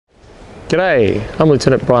G'day, I'm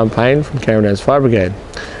Lieutenant Brian Payne from Carindale's Fire Brigade.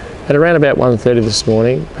 At around about 1:30 this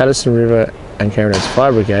morning, Paterson River and Carindale's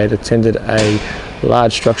Fire Brigade attended a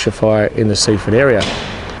large structure fire in the Seaford area.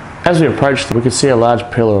 As we approached, we could see a large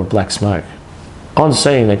pillar of black smoke. On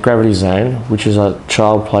scene at Gravity Zone, which is a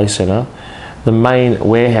child play centre, the main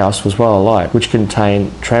warehouse was well alight, which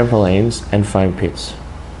contained trampolines and foam pits.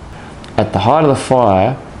 At the height of the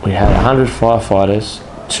fire, we had 100 firefighters,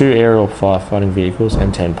 2 aerial firefighting vehicles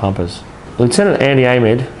and 10 pumpers. Lieutenant Andy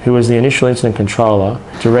Ahmed, who was the initial incident controller,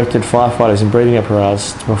 directed firefighters in breathing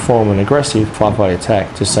apparatus to perform an aggressive firefighting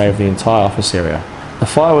attack to save the entire office area. The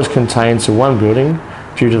fire was contained to one building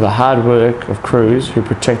due to the hard work of crews who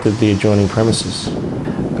protected the adjoining premises.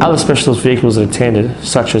 Other specialist vehicles that attended,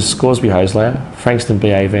 such as Scoresby Hoselayer, Frankston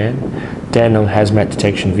BA van, Dandenong Hazmat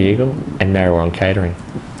Detection Vehicle and Narrowong Catering.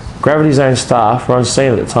 Gravity Zone staff were on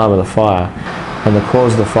scene at the time of the fire, and the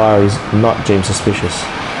cause of the fire is not deemed suspicious.